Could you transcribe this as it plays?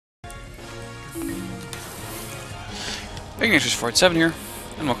Big Nature's 47 here,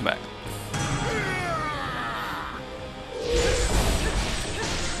 and welcome back.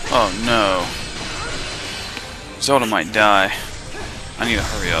 Oh no. Zelda might die. I need to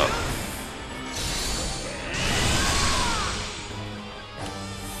hurry up.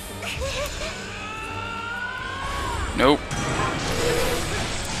 Nope.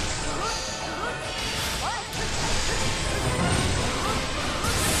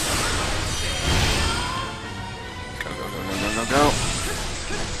 Go.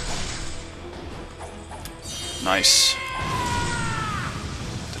 Nice.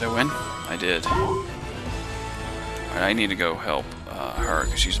 Did I win? I did. Alright, I need to go help her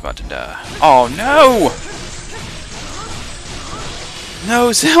because she's about to die. Oh no!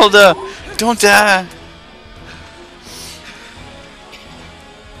 No, Zelda! Don't die!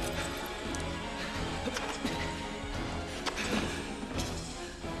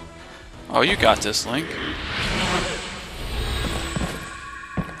 Oh, you got this, Link.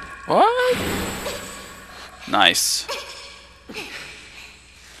 What? Nice. You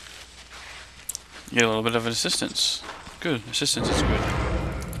get a little bit of assistance. Good. Assistance is good.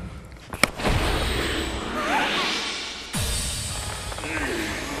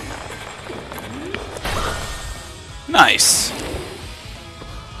 Nice.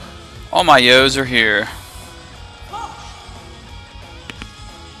 All my yos are here.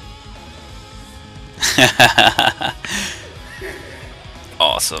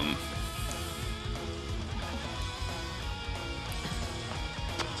 Awesome.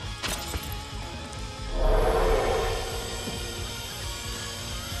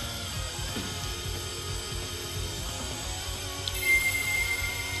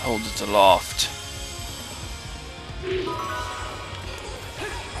 Hold it aloft.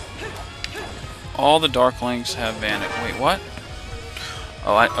 All the Dark Links have vanished. Wait, what?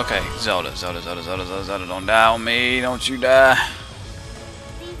 Oh, okay. Zelda, don't die on me. Don't you die.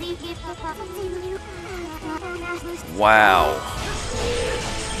 Wow.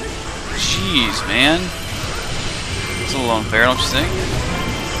 Jeez, man. It's a little unfair, don't you think?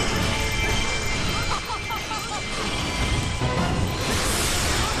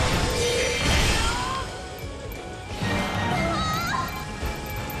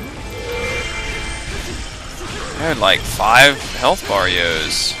 I had like 5 health bar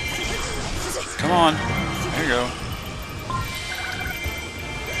yos. Come on. There you go.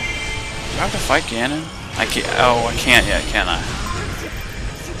 Do I have to fight Ganon? I can't. Oh, I can't yet, can I?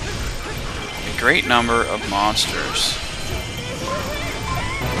 A great number of monsters.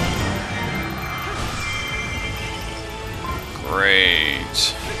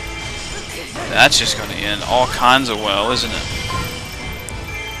 Great. That's just going to end all kinds of well, isn't it?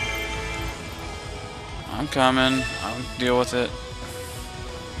 I'm coming. I'll deal with it.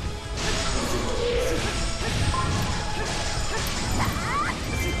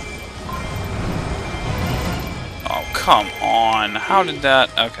 Oh, come on. How did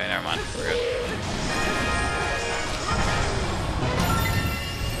that... Okay, never mind. We're good.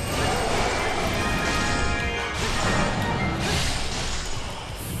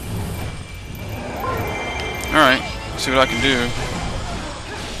 Alright. See what I can do.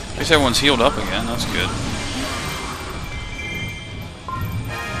 At least everyone's healed up again. That's good.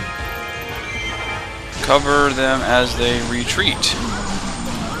 Cover them as they retreat.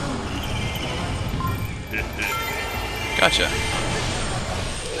 Gotcha.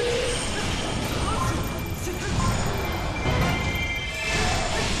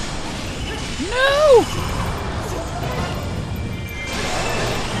 No!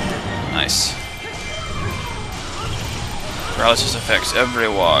 Nice. Paralysis affects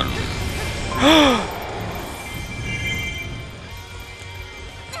everyone.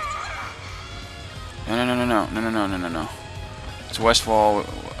 No. It's west wall.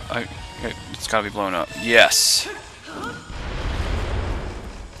 It's gotta be blown up. Yes.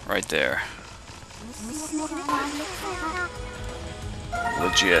 Right there.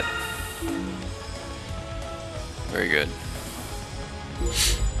 Legit. Very good.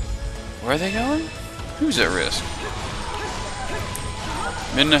 Where are they going? Who's at risk?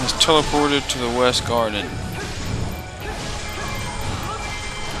 Midna has teleported to the West Garden.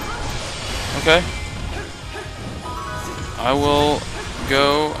 Okay. I will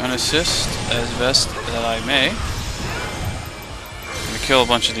go and assist as best that I may. I'm gonna kill a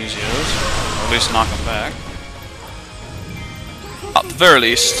bunch of these Yos, or at least knock them back. At the very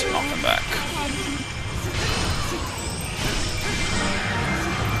least, knock them back.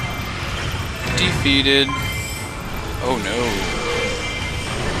 Defeated. Oh no.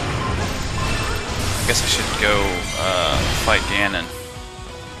 I guess I should go fight Ganon.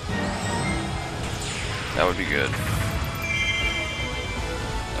 That would be good.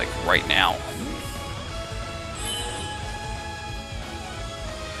 Like, right now.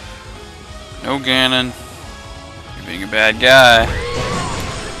 No Ganon. You're being a bad guy.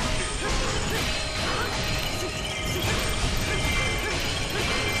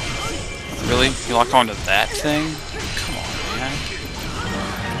 Really? You locked onto that thing? Come on, man.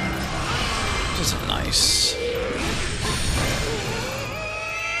 This isn't nice.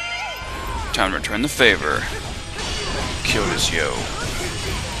 Time to return the favor. Kill this yo.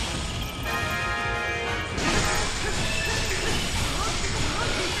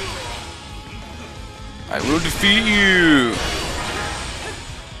 I will defeat you!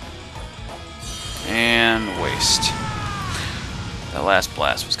 And waste. That last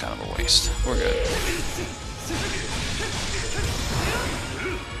blast was kind of a waste. We're good.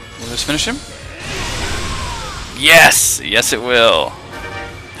 Will this finish him? Yes! Yes, it will.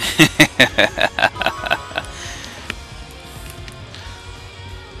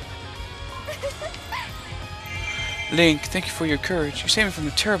 Link, thank you for your courage. You saved me from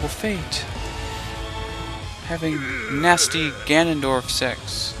a terrible fate. Having nasty Ganondorf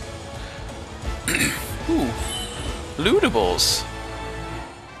sex. Ooh. Lootables.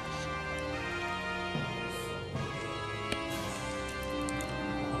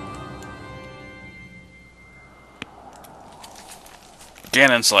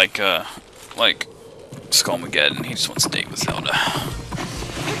 Ganon's like Skullmageddon. He just wants to date with Zelda.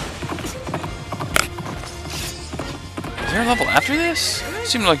 Is there a level after this?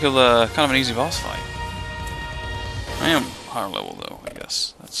 Seemed like a kind of an easy boss fight. I am higher level though, I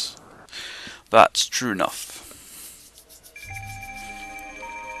guess. That's true enough.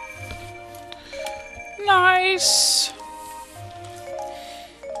 Nice.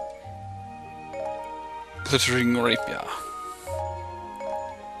 Glittering rapier.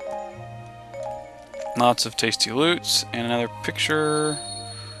 Lots of tasty loots and another picture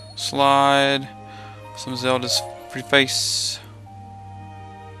slide. Some Zelda's pretty face.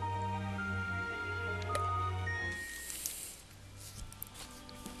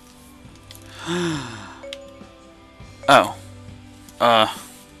 Oh.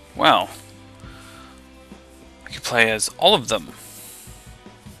 Wow. I could play as all of them.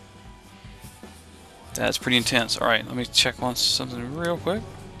 That's pretty intense. Alright, let me check something real quick.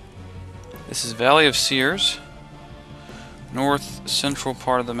 This is Valley of Seers. North central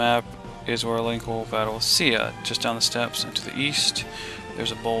part of the map is where Link will battle Sia. Just down the steps and to the east,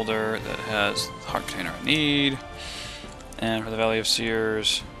 there's a boulder that has the heart container I need. And for the Valley of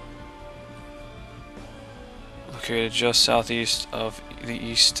Seers, located just southeast of the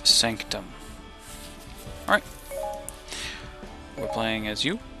East Sanctum. Alright. We're playing as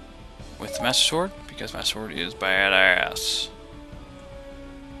you with the Master Sword because Master Sword is badass.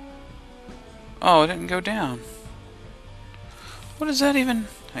 Oh, it didn't go down. What is that even?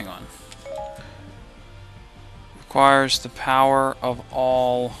 Hang on. Requires the power of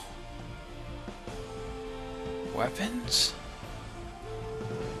all weapons?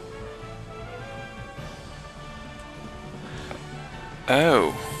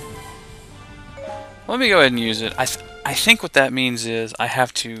 Oh. Let me go ahead and use it. I think what that means is I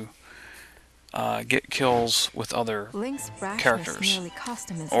have to get kills with other characters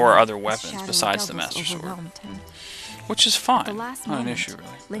or other weapons besides the Master Sword, which is fine. Not an issue, really.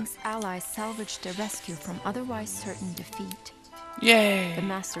 Link's allies salvaged a rescue from otherwise certain defeat. Yay! The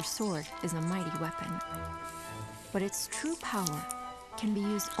Master Sword is a mighty weapon, but its true power can be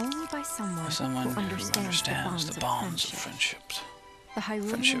used only by someone who understands the bonds of friendship. The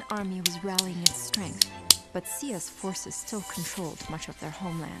Hyrulean army was rallying its strength, but Sia's forces still controlled much of their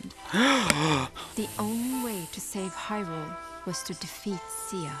homeland. The only way to save Hyrule was to defeat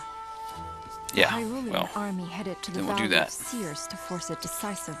Sia. Yeah, the Hyrulean army headed to the Valley of Seers to force a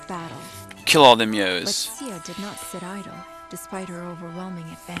decisive battle. Kill all them yos. But Sia did not sit idle, despite her overwhelming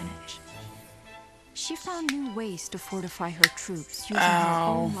advantage. She found new ways to fortify her troops using her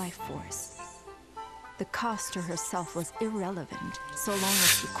own life force. The cost to herself was irrelevant, so long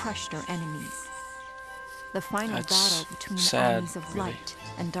as she crushed her enemies. The final battle between the armies of light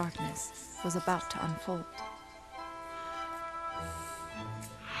and darkness was about to unfold.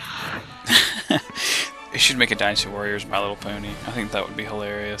 They should make a Dynasty Warriors My Little Pony. I think that would be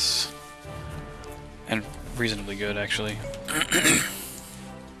hilarious. And reasonably good, actually.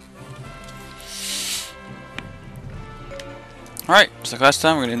 Alright, just like last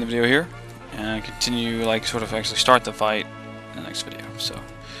time, we're going to end the video here. And continue, sort of actually start the fight in the next video. So,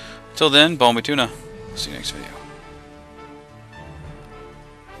 until then, Bombi Tuna. See you next video.